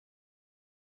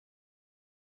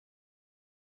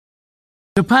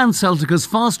to Pan-Celtica's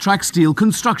fast-track steel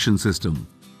construction system,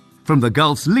 from the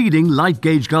Gulf's leading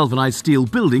light-gauge galvanized steel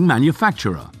building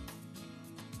manufacturer.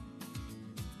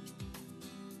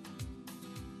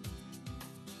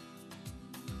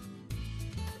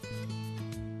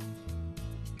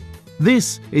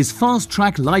 This is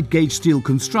fast-track light-gauge steel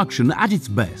construction at its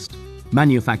best,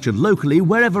 manufactured locally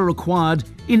wherever required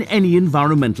in any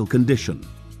environmental condition.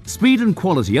 Speed and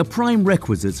quality are prime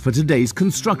requisites for today's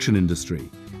construction industry,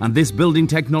 and this building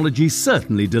technology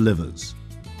certainly delivers.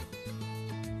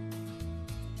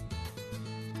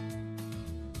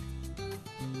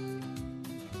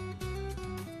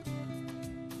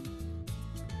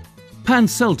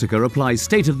 Pan-Celtica applies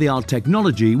state-of-the-art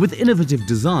technology with innovative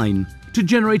design to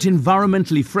generate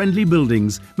environmentally friendly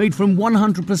buildings made from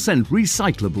 100%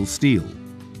 recyclable steel.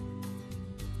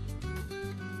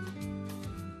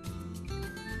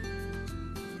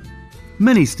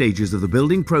 Many stages of the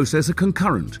building process are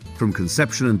concurrent, from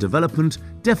conception and development,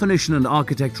 definition and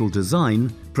architectural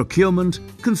design, procurement,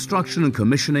 construction and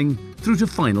commissioning, through to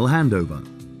final handover.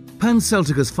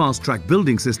 Pan-Celtica's fast-track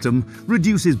building system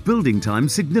reduces building time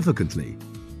significantly,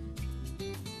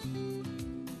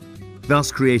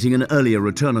 thus creating an earlier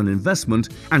return on investment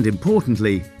and,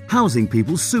 importantly, housing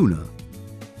people sooner.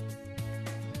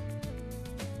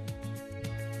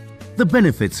 The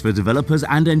benefits for developers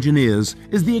and engineers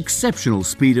is the exceptional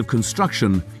speed of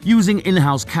construction using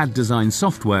in-house CAD design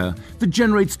software that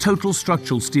generates total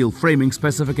structural steel framing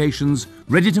specifications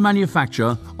ready to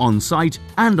manufacture on-site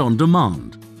and on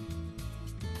demand.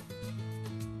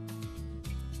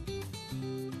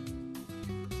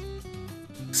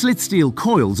 Slit steel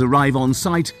coils arrive on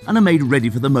site and are made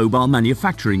ready for the mobile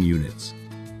manufacturing units.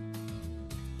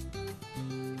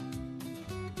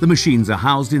 The machines are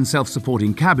housed in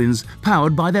self-supporting cabins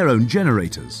powered by their own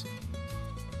generators.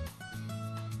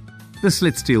 The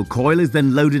slit steel coil is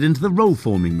then loaded into the roll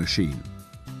forming machine.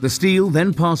 The steel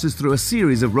then passes through a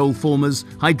series of roll formers,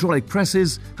 hydraulic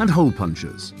presses and hole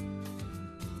punchers.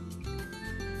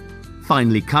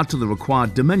 Finally cut to the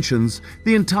required dimensions,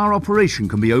 the entire operation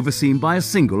can be overseen by a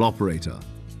single operator.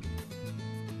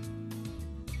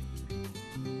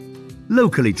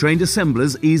 Locally trained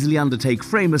assemblers easily undertake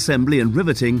frame assembly and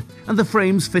riveting, and the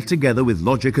frames fit together with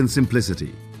logic and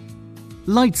simplicity.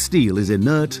 Light steel is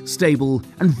inert, stable,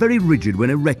 and very rigid when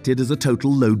erected as a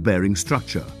total load-bearing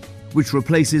structure, which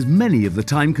replaces many of the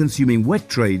time-consuming wet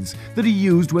trades that are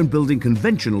used when building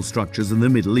conventional structures in the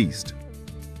Middle East.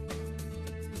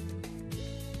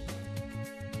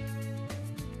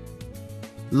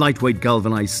 Lightweight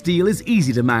galvanized steel is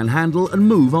easy to manhandle and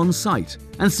move on site,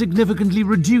 and significantly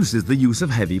reduces the use of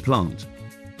heavy plant.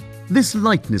 This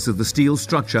lightness of the steel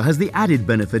structure has the added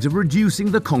benefit of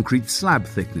reducing the concrete slab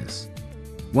thickness.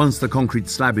 Once the concrete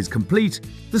slab is complete,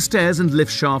 the stairs and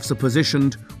lift shafts are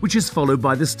positioned, which is followed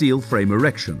by the steel frame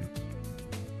erection.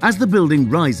 As the building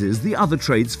rises, the other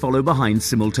trades follow behind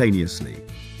simultaneously.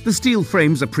 The steel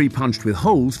frames are pre-punched with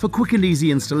holes for quick and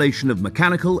easy installation of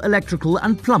mechanical, electrical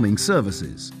and plumbing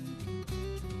services.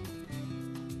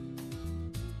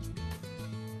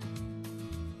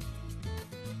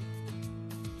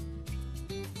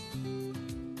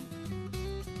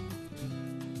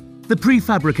 The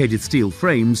prefabricated steel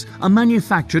frames are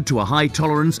manufactured to a high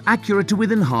tolerance accurate to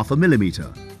within half a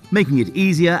millimetre, making it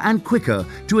easier and quicker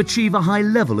to achieve a high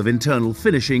level of internal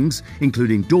finishings,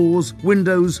 including doors,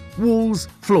 windows, walls,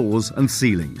 floors and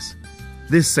ceilings.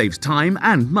 This saves time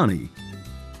and money.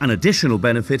 An additional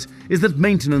benefit is that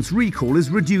maintenance recall is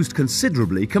reduced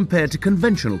considerably compared to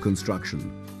conventional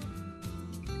construction.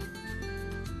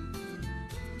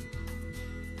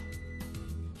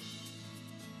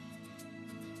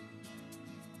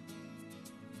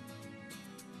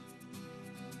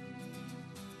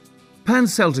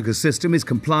 Pan-Celtica's system is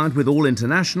compliant with all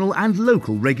international and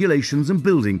local regulations and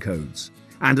building codes,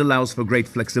 and allows for great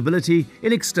flexibility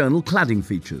in external cladding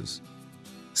features.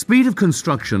 Speed of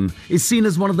construction is seen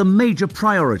as one of the major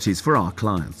priorities for our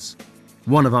clients.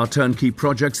 One of our turnkey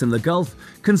projects in the Gulf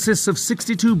consists of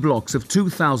 62 blocks of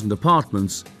 2,000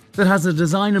 apartments that has a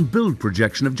design and build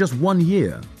projection of just 1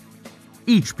 year.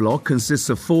 Each block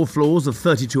consists of 4 floors of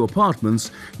 32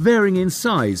 apartments, varying in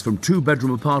size from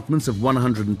 2-bedroom apartments of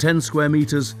 110 square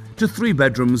metres to 3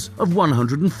 bedrooms of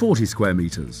 140 square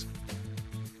metres.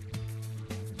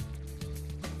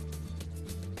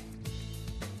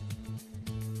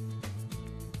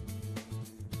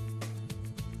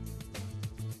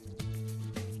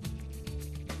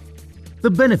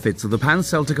 The benefits of the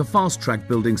Pan-Celtica fast-track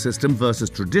building system versus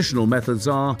traditional methods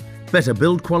are better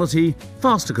build quality,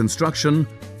 faster construction,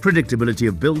 predictability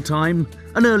of build time,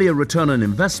 an earlier return on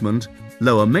investment,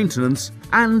 lower maintenance,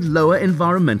 and lower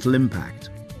environmental impact.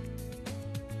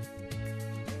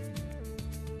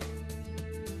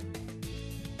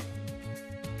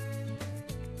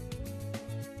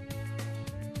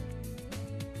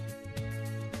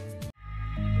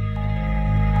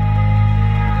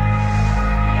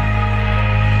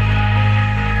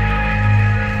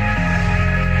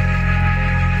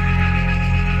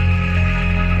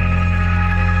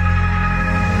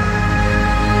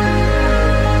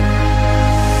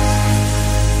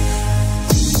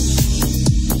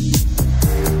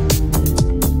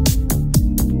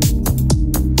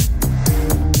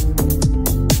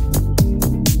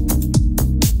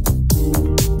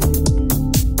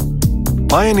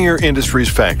 Pioneer Industries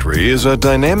Factory is a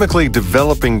dynamically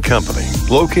developing company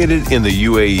located in the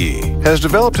UAE, has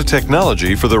developed a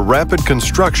technology for the rapid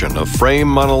construction of frame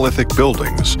monolithic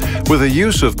buildings with the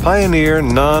use of Pioneer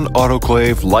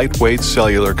non-autoclave lightweight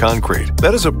cellular concrete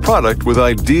that is a product with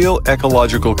ideal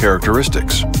ecological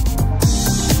characteristics.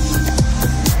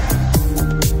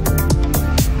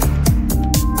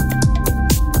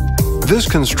 This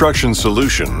construction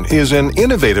solution is an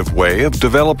innovative way of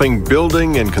developing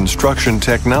building and construction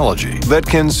technology that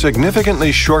can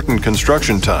significantly shorten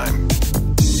construction time.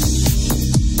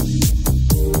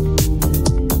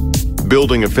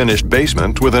 Building a finished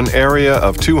basement with an area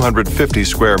of 250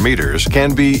 square meters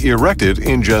can be erected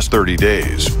in just 30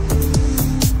 days.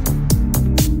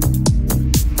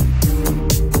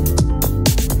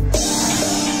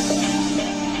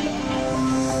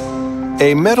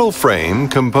 A metal frame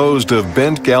composed of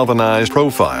bent galvanized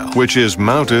profile, which is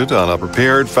mounted on a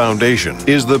prepared foundation,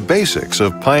 is the basics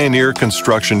of Pioneer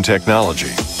construction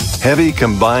technology. Heavy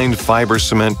combined fiber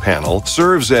cement panel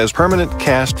serves as permanent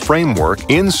cast framework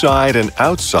inside and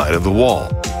outside of the wall.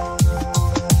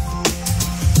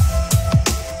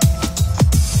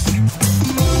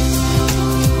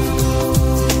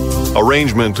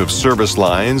 Arrangement of service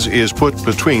lines is put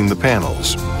between the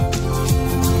panels.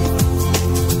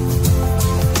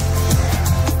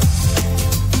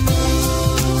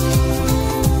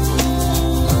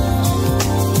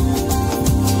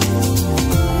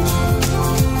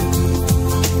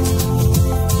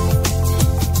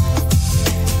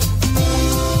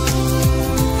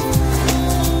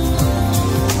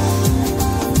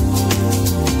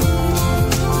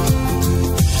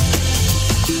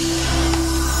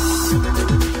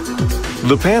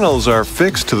 The panels are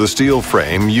fixed to the steel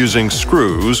frame using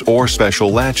screws or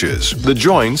special latches. The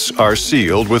joints are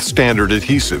sealed with standard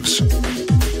adhesives.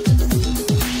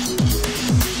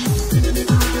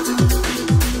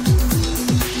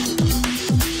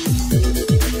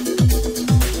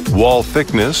 Wall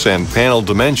thickness and panel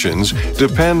dimensions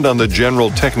depend on the general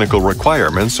technical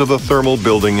requirements of the thermal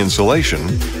building insulation,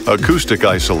 acoustic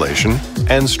isolation,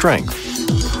 and strength.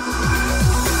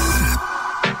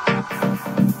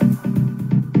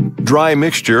 Dry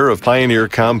mixture of Pioneer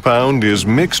compound is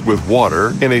mixed with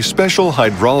water in a special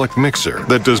hydraulic mixer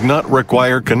that does not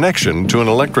require connection to an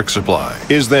electric supply,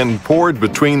 is then poured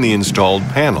between the installed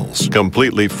panels,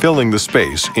 completely filling the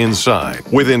space inside.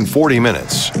 Within 40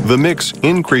 minutes, the mix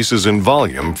increases in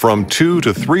volume from 2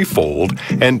 to 3-fold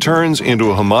and turns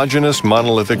into a homogeneous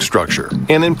monolithic structure.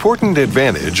 An important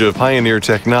advantage of Pioneer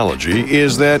technology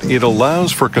is that it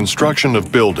allows for construction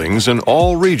of buildings in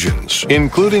all regions,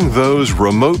 including those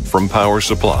remote from power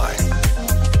supply.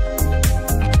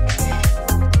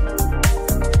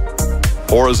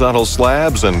 Horizontal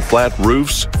slabs and flat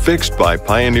roofs fixed by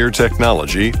Pioneer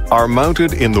technology are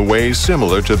mounted in the way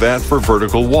similar to that for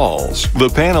vertical walls. The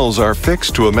panels are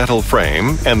fixed to a metal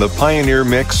frame and the Pioneer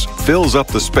mix fills up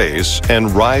the space and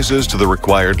rises to the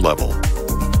required level.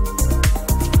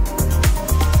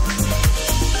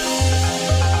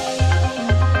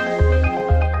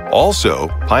 Also,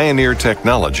 Pioneer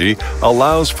technology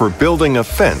allows for building a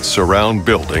fence around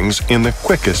buildings in the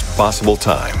quickest possible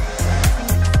time.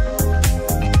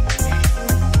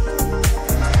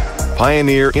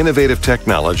 Pioneer innovative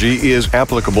technology is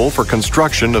applicable for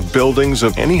construction of buildings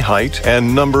of any height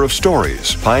and number of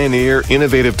stories. Pioneer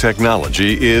innovative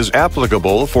technology is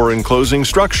applicable for enclosing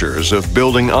structures of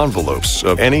building envelopes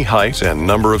of any height and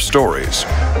number of stories.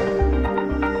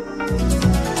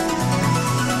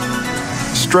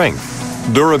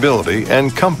 Strength, durability,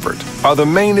 and comfort are the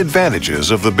main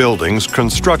advantages of the buildings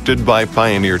constructed by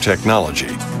Pioneer technology.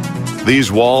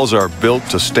 These walls are built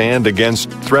to stand against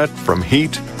threat from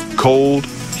heat, cold,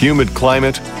 humid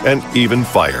climate, and even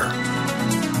fire.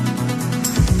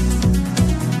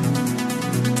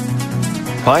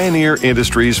 Pioneer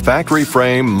Industries factory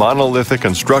frame monolithic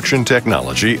construction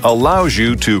technology allows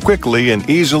you to quickly and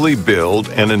easily build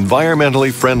an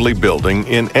environmentally friendly building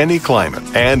in any climate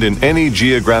and in any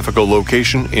geographical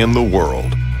location in the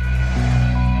world.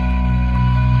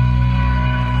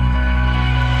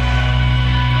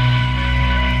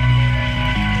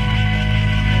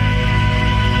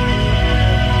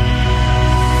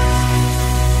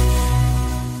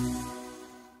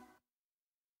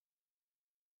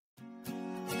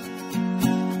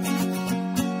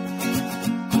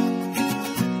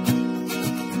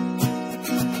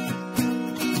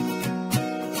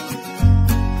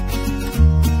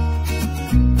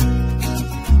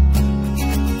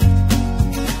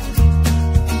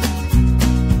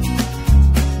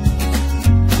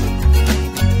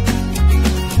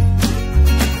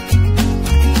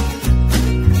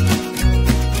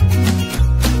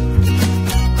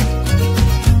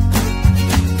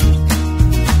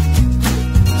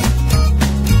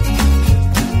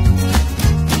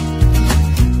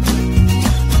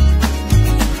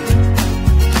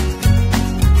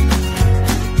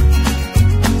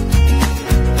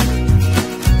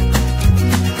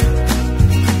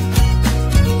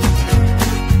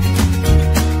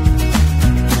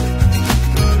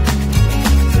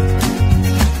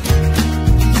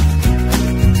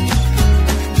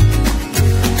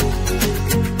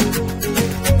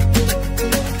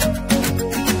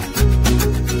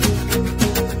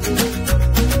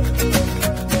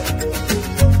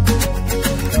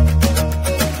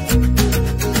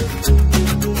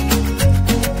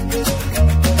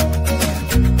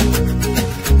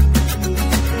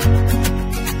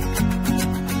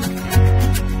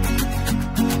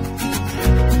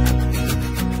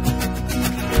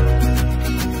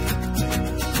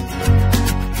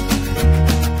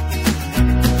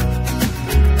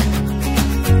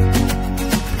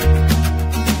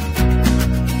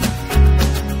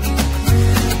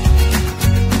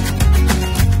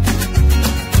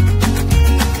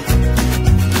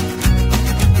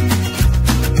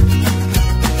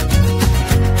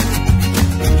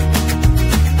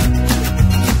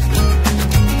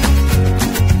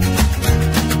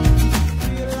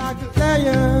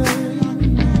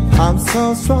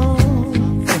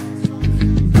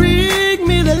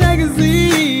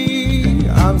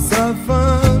 some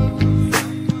fun.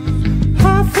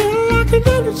 I feel like an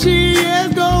energy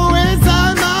is going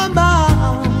inside my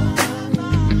mind.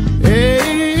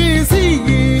 Hey,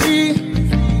 see,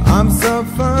 I'm some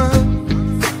fun.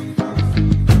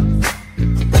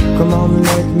 Come on,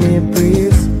 let me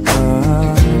breathe.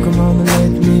 Come on,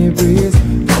 let me breathe.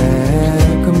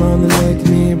 Yeah, come on, let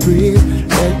me breathe.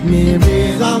 Let me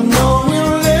breathe. I know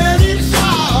we'll let it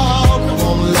show. Come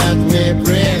on, let me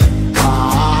breathe.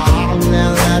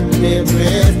 Let me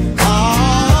breathe.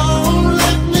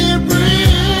 Let me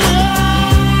breathe.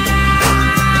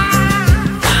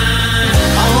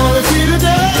 I wanna feel the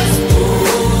dance.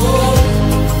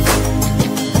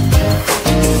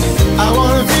 I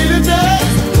wanna feel the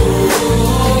dance.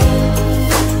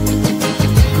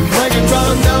 Make it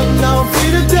run down, now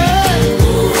feel the dance.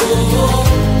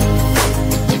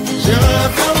 J'ai rien à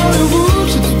faire dans le move,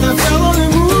 j'ai tout à faire dans le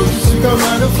move. Je suis comme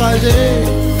un naufragé.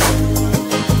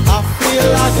 I feel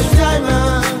like a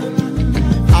diamond,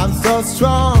 I'm so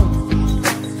strong.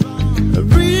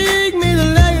 Bring me the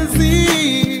legacy,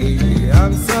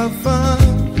 I'm so fun.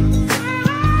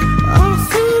 I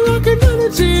feel like an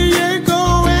energy, yeah, go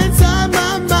inside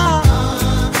my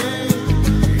mind.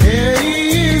 Yeah,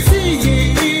 easy,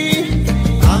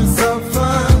 I'm so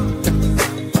fun.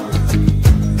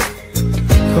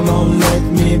 Come on, let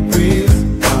me breathe.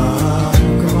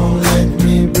 Come on, let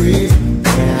me breathe.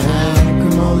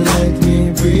 Let me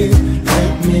breathe,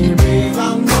 let me breathe. I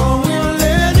know we'll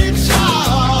let it show.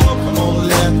 Come on,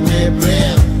 let me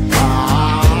breathe.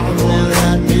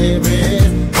 Let me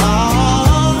breathe.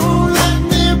 Let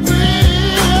me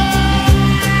breathe.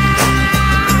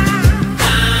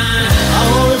 I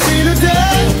wanna feel the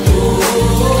day.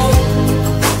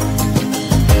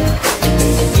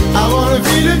 I wanna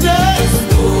feel the day.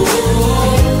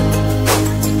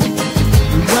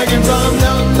 Like it from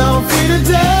now, feel the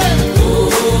day.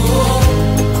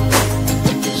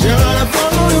 J'ai rien à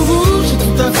faire dans le rouge, j'ai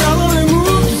tout à faire dans les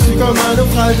moves. Je suis comme un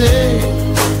naufragé.